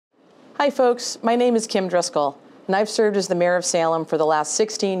Hi folks, my name is Kim Driscoll, and I've served as the mayor of Salem for the last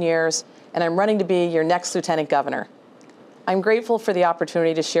 16 years, and I'm running to be your next lieutenant governor. I'm grateful for the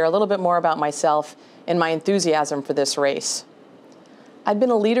opportunity to share a little bit more about myself and my enthusiasm for this race. I've been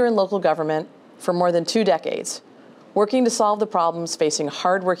a leader in local government for more than 2 decades, working to solve the problems facing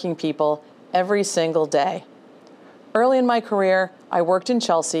hardworking people every single day. Early in my career, I worked in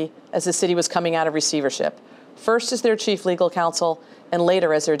Chelsea as the city was coming out of receivership, first as their chief legal counsel and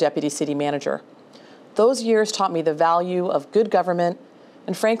later as their deputy city manager. Those years taught me the value of good government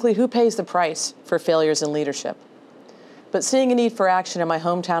and, frankly, who pays the price for failures in leadership. But seeing a need for action in my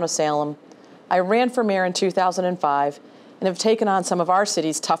hometown of Salem, I ran for mayor in 2005 and have taken on some of our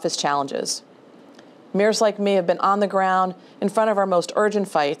city's toughest challenges. Mayors like me have been on the ground in front of our most urgent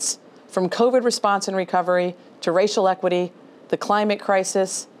fights, from COVID response and recovery to racial equity, the climate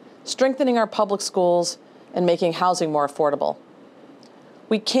crisis, strengthening our public schools, and making housing more affordable.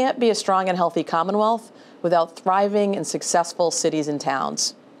 We can't be a strong and healthy Commonwealth without thriving and successful cities and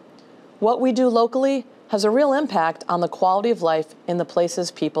towns. What we do locally has a real impact on the quality of life in the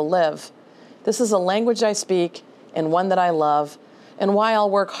places people live. This is a language I speak and one that I love, and why I'll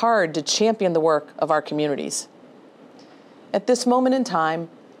work hard to champion the work of our communities. At this moment in time,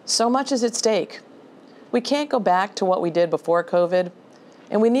 so much is at stake. We can't go back to what we did before COVID,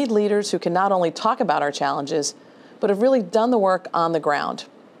 and we need leaders who can not only talk about our challenges, but have really done the work on the ground.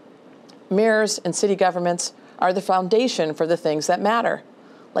 Mayors and city governments are the foundation for the things that matter,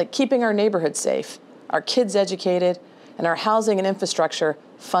 like keeping our neighborhoods safe, our kids educated, and our housing and infrastructure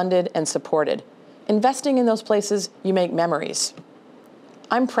funded and supported. Investing in those places, you make memories.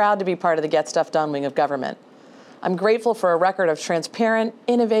 I'm proud to be part of the Get Stuff Done wing of government. I'm grateful for a record of transparent,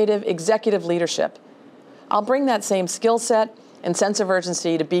 innovative executive leadership. I'll bring that same skill set and sense of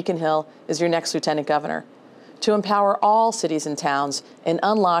urgency to Beacon Hill as your next lieutenant governor, to empower all cities and towns and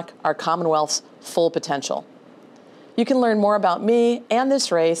unlock our Commonwealth's full potential. You can learn more about me and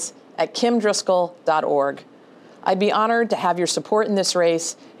this race at kimdriscoll.org. I'd be honored to have your support in this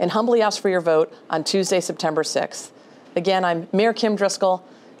race and humbly ask for your vote on Tuesday, September 6th. Again, I'm Mayor Kim Driscoll,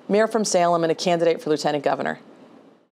 mayor from Salem and a candidate for lieutenant governor.